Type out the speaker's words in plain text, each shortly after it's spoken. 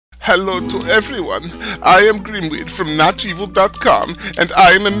Hello to everyone. I am Grimweed from NotEvil.com, and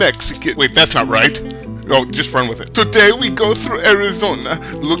I am a Mexican. Wait, that's not right. Oh, just run with it. Today we go through Arizona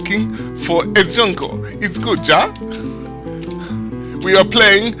looking for a jungle. It's good, ja? We are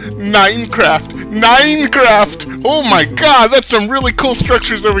playing NINEcraft. NINEcraft! Oh my god, that's some really cool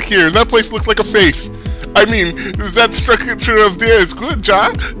structures over here. That place looks like a face. I mean, that structure of there is good,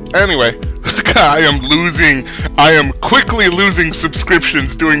 ja? Anyway, I am losing. I am quickly losing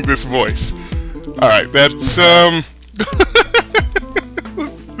subscriptions doing this voice. Alright, that's, oh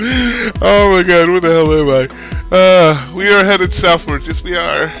my god, where the hell am I? We are headed southwards. Yes, we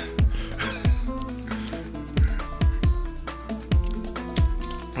are.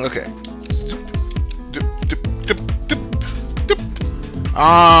 Okay.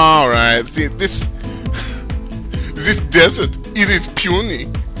 Alright, see, this desert, it is puny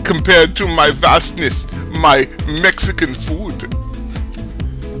compared to my vastness, my Mexican food.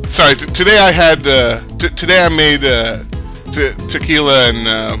 Sorry, today I had, today I made, tequila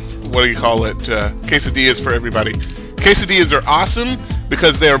and, what do you call it, quesadillas for everybody. Quesadillas are awesome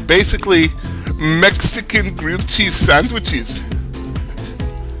because they are basically Mexican grilled cheese sandwiches.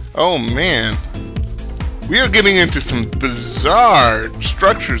 Oh man, we are getting into some bizarre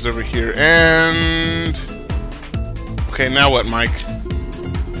structures over here, and okay, now what, Mike?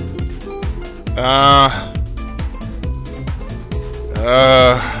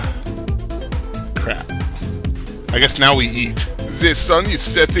 Crap. I guess now we eat. The sun is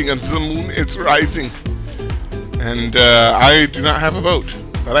setting and the moon is rising, and I do not have a boat,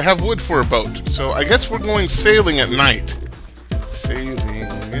 but I have wood for a boat, so I guess we're going sailing at night. Sailing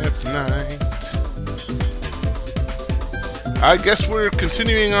at night. I guess we're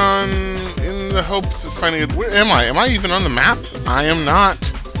continuing on in the hopes of finding it. Where am I? Am I even on the map? I am not.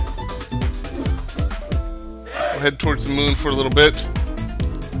 We'll head towards the moon for a little bit.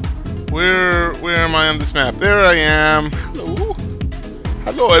 Where am I on this map? There I am. Hello.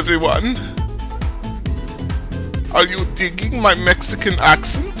 Hello, everyone. Are you digging my Mexican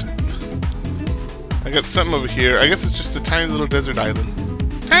accent? I got something over here. I guess it's just a tiny little desert island.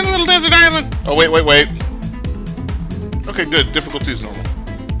 Tiny little desert island! Oh, wait. Okay, good. Difficulty is normal.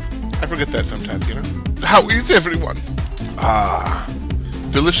 I forget that sometimes, you know? How is everyone? Ah.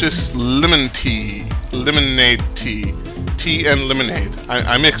 Delicious lemon tea. Lemonade tea. Tea and lemonade.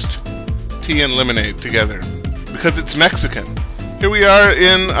 I mixed tea and lemonade together. Because it's Mexican. Here we are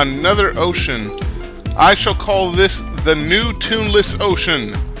in another ocean. I shall call this the New Tuneless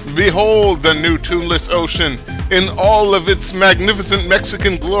Ocean. Behold the New Tuneless Ocean in all of its magnificent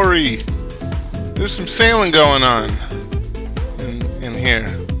Mexican glory. There's some sailing going on in here.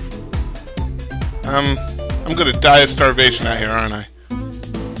 I'm gonna die of starvation out here, aren't I?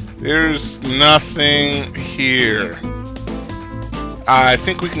 There's nothing here. I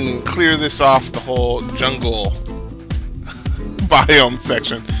think we can clear this off the whole jungle biome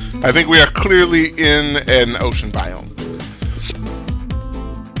section. I think we are clearly in an ocean biome.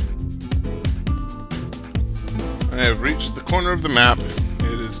 I have reached the corner of the map.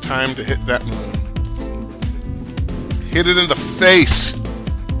 It is time to hit that moon. Hit it in the face!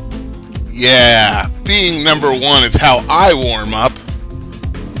 Yeah! Being #1 is how I warm up.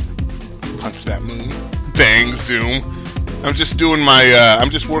 Punch that moon. Bang, zoom. I'm just doing my, I'm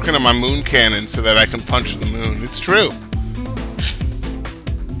just working on my moon cannon so that I can punch the moon. It's true.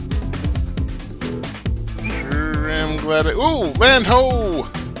 Sure am glad I... Ooh! Land ho!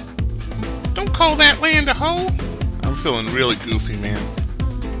 Don't call that land a ho! I'm feeling really goofy, man.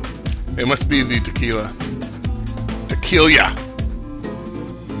 It must be the tequila. Tequila!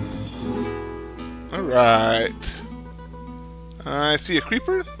 Alright. I see a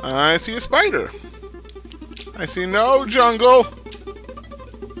creeper. I see a spider. I see no jungle.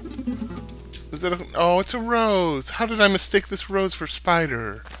 Is that a... Oh, it's a rose. How did I mistake this rose for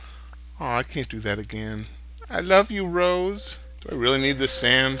spider? Oh, I can't do that again. I love you, rose. Do I really need this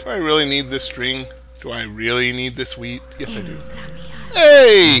sand? Do I really need this string? Do I really need this wheat? Yes, I do.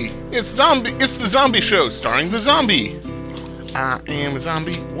 Hey! It's the zombie show starring the zombie. I am a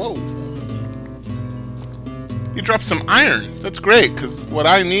zombie. Whoa. You dropped some iron. That's great, because what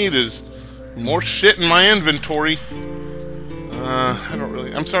I need is more shit in my inventory. I don't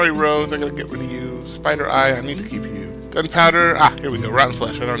really... I'm sorry, Rose. I gotta get rid of you. Spider Eye, I need to keep you. Gunpowder. Ah, here we go. Rotten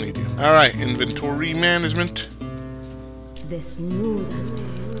flesh. I don't need you. Alright, inventory management. Ooh,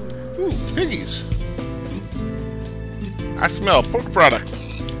 piggies. I smell pork product.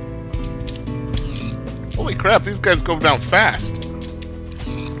 Holy crap, these guys go down fast.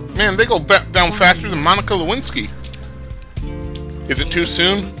 Man, they go down faster than Monica Lewinsky. Is it too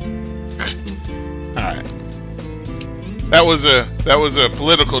soon? Alright. That was a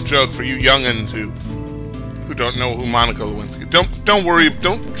political joke for you youngins who don't know who Monica Lewinsky. Don't worry.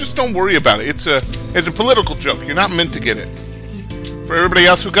 Don't worry about it. It's a political joke. You're not meant to get it. For everybody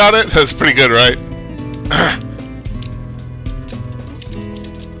else who got it, that's pretty good, right?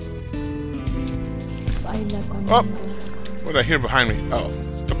 Oh, what did I hear behind me? Oh,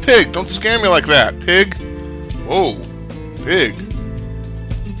 it's the pig. Don't scare me like that, pig. Whoa, pig.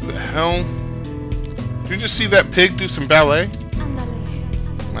 What the hell? Did you just see that pig do some ballet?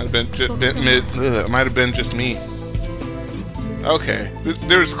 Might have been just me. Okay,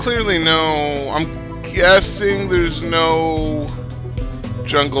 there's clearly no. I'm guessing there's no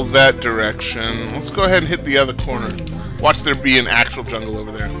jungle that direction. Let's go ahead and hit the other corner. Watch there be an actual jungle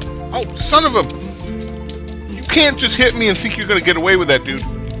over there. Oh, son of a! You can't just hit me and think you're gonna get away with that, dude.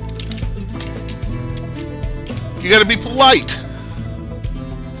 You gotta be polite.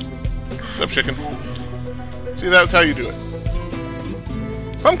 What's up, chicken? See, that's how you do it.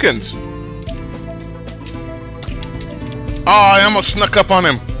 Pumpkins! Oh, I almost snuck up on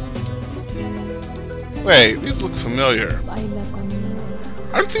him. Wait, these look familiar.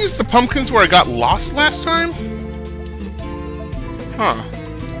 Aren't these the pumpkins where I got lost last time? Huh.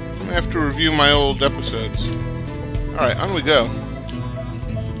 I'm gonna have to review my old episodes. Alright, on we go.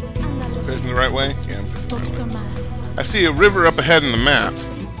 Facing the right way? Yeah, I'm facing the right way. I see a river up ahead in the map.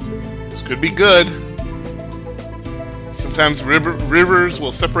 This could be good. Sometimes rivers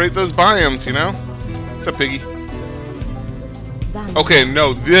will separate those biomes, you know? What's up, piggy? Okay,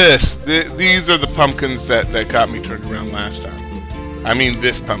 no, these are the pumpkins that got me turned around last time. I mean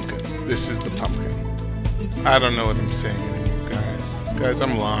this pumpkin. This is the pumpkin. I don't know what I'm saying anymore, guys. Guys,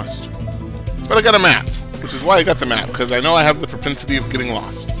 I'm lost. But I got a map, which is why I got the map, because I know I have the propensity of getting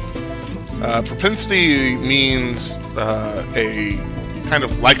lost. Propensity means a kind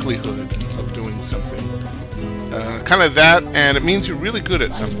of likelihood of doing something. Kind of that, and it means you're really good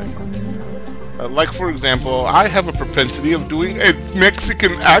at something. Like, for example, I have a propensity of doing a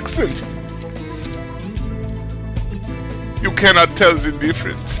Mexican accent. You cannot tell the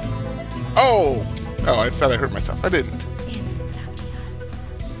difference. Oh! Oh, I thought I hurt myself. I didn't.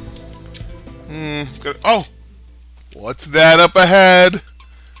 Good. Oh! What's that up ahead?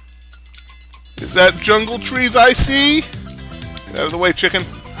 Is that jungle trees I see? Get out of the way, chicken.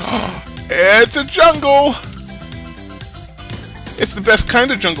 It's a jungle! It's the best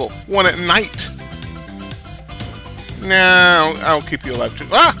kind of jungle. One at night. Now, I'll keep you alive too.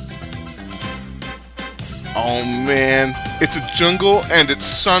 Ah! Oh man, it's a jungle and it's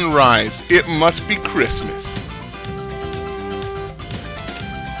sunrise. It must be Christmas.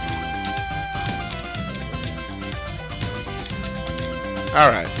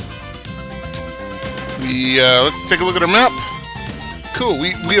 Alright. Let's take a look at our map. Cool,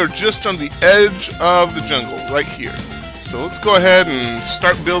 we are just on the edge of the jungle, right here. So let's go ahead and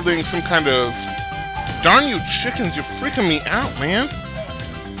start building some kind of... Darn you chickens, you're freaking me out, man.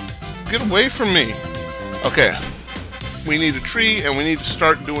 Get away from me. Okay. We need a tree, and we need to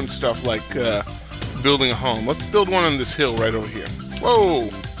start doing stuff like building a home. Let's build one on this hill right over here. Whoa!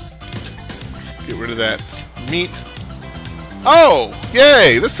 Get rid of that meat. Oh!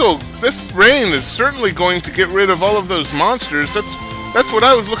 Yay! This rain is certainly going to get rid of all of those monsters. That's what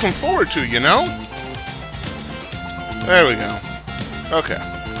I was looking forward to, you know? There we go. Okay.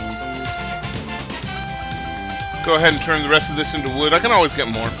 Go ahead and turn the rest of this into wood. I can always get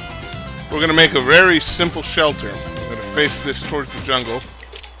more. We're going to make a very simple shelter. We're going to face this towards the jungle.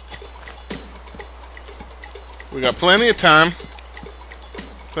 We got plenty of time.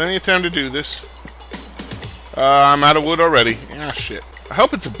 Plenty of time to do this. I'm out of wood already. Ah, shit. I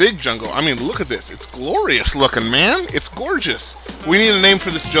hope it's a big jungle. I mean, look at this. It's glorious looking, man. It's gorgeous. We need a name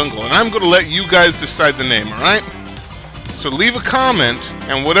for this jungle, and I'm going to let you guys decide the name, alright? So leave a comment,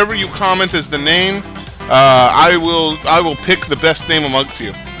 and whatever you comment as the name, I will pick the best name amongst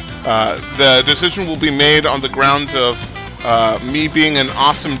you. The decision will be made on the grounds of me being an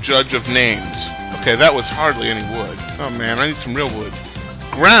awesome judge of names. Okay, that was hardly any wood. Oh man, I need some real wood.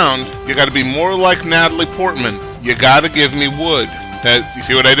 Ground, you gotta be more like Natalie Portman. You gotta give me wood. You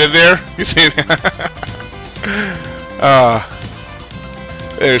see what I did there? You see?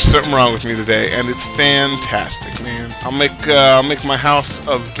 There's something wrong with me today, and it's fantastic, man. I'll make my house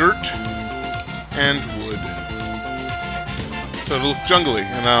of dirt and wood, so it'll look jungly,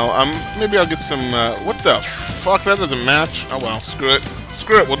 and maybe I'll get some. What the fuck? That doesn't match. Oh well, screw it.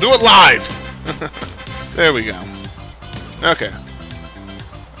 Screw it. We'll do it live. There we go. Okay.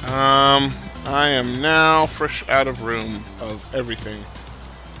 I am now fresh out of room of everything.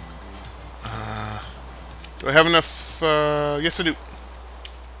 Do I have enough? Yes, I do.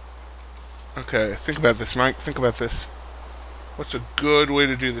 Okay, think about this, Mike. Think about this. What's a good way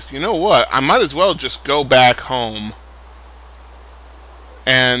to do this? You know what? I might as well just go back home.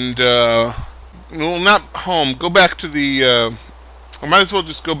 And, well, not home. Go back to the, I might as well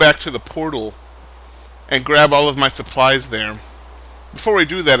just go back to the portal and grab all of my supplies there. Before we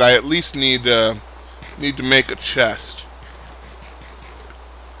do that, I at least need to make a chest.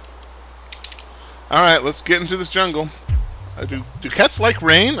 Alright, let's get into this jungle. Do cats like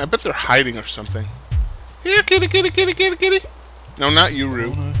rain? I bet they're hiding or something. Here, kitty, kitty, kitty, kitty, kitty. No, not you,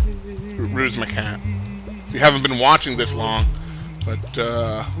 Rue. Rue's my cat. If you haven't been watching this long. But,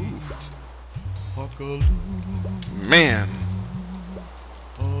 man.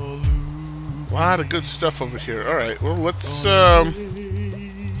 A lot of good stuff over here. Alright, well, let's, I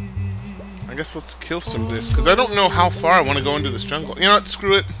guess let's kill some of this. Because I don't know how far I want to go into this jungle. You know what?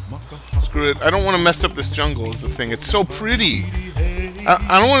 Screw it. Screw it. I don't want to mess up this jungle is the thing. It's so pretty.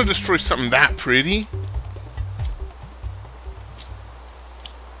 I don't want to destroy something that pretty.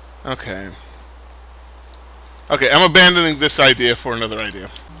 Okay. Okay, I'm abandoning this idea for another idea.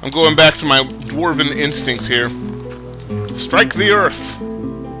 I'm going back to my dwarven instincts here. Strike the earth.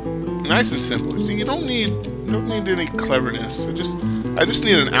 Nice and simple. See, you don't need any cleverness. I just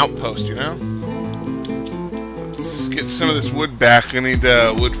need an outpost, you know? Let's get some of this wood back. I need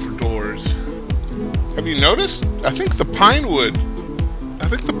wood for doors. Have you noticed? I think the pine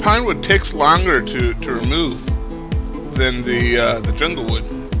wood takes longer to remove than the jungle wood.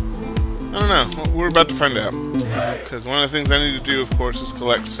 I don't know. We're about to find out. Because one of the things I need to do, of course, is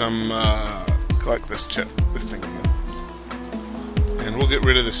collect some, collect this thing again. And we'll get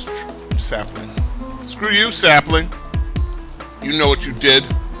rid of this sapling. Screw you, sapling. You know what you did.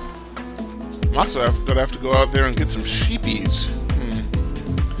 I'm also gonna have to go out there and get some sheepies.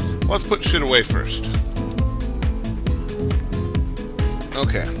 Well, let's put shit away first.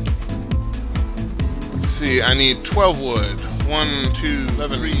 Okay. Let's see. I need 12 wood. 1, 2,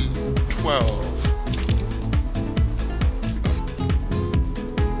 11, 3, 12.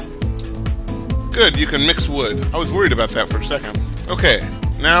 Good, you can mix wood. I was worried about that for a second. Okay,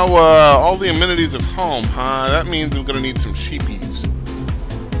 now all the amenities of home, huh? That means I'm gonna need some sheepies.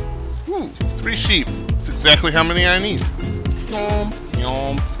 Ooh, 3 sheep. That's exactly how many I need. Yomp,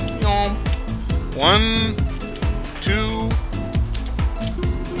 yomp, yomp. 1, 2,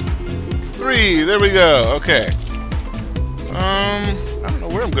 3. There we go. Okay. I don't know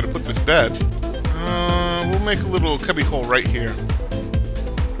where I'm gonna put this bed. We'll make a little cubby hole right here.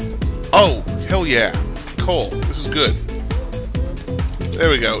 Oh, hell yeah. Coal. This is good. There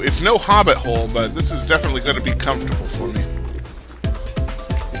we go. It's no hobbit hole, but this is definitely going to be comfortable for me.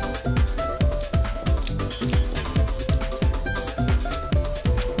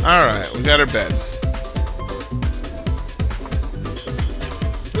 Alright, we got our bed.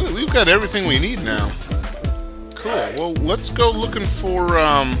 Really, we've got everything we need now. Cool. Well, let's go looking for,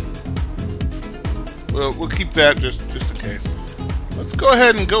 well, we'll keep that just in case. Let's go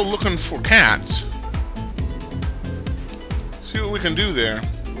ahead and go looking for cats. See what we can do there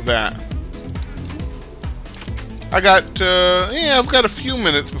with that. I got, yeah, I've got a few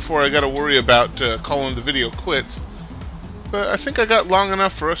minutes before I got to worry about calling the video quits. But I think I got long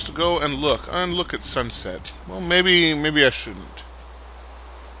enough for us to go and look at sunset. Well, maybe I shouldn't.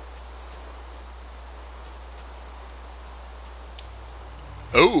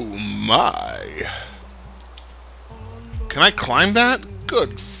 Oh my! Can I climb that?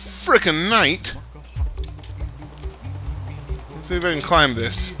 Good frickin' night! Let's see if I can climb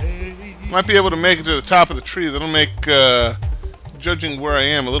this. Might be able to make it to the top of the tree. That'll make judging where I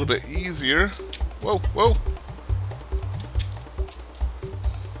am a little bit easier. Whoa, whoa!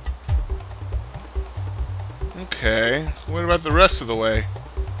 Okay, what about the rest of the way?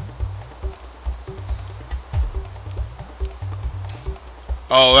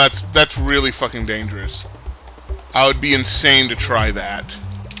 Oh, that's really fucking dangerous. I would be insane to try that.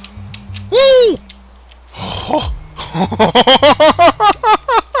 Woo!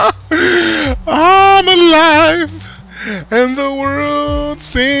 I'm alive, and the world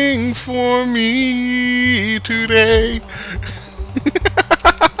sings for me today.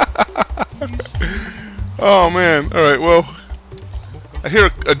 Oh man! All right, well, I hear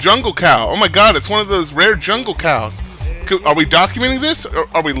a jungle cow. Oh my god, it's one of those rare jungle cows. Are we documenting this?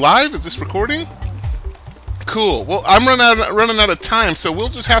 Are we live? Is this recording? Cool. Well, I'm running out of time, so we'll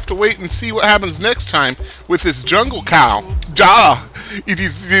just have to wait and see what happens next time with this jungle cow. Ja! It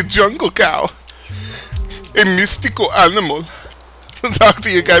is the jungle cow. A mystical animal. Talk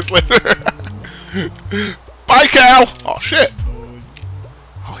to you guys later. Bye, cow! Oh, shit.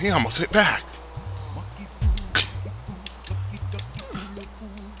 Oh, he almost hit back.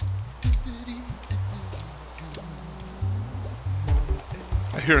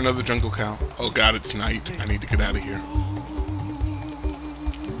 I hear another jungle cow. Oh god, it's night. I need to get out of here.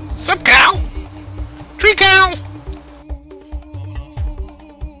 Sup, cow? Tree cow!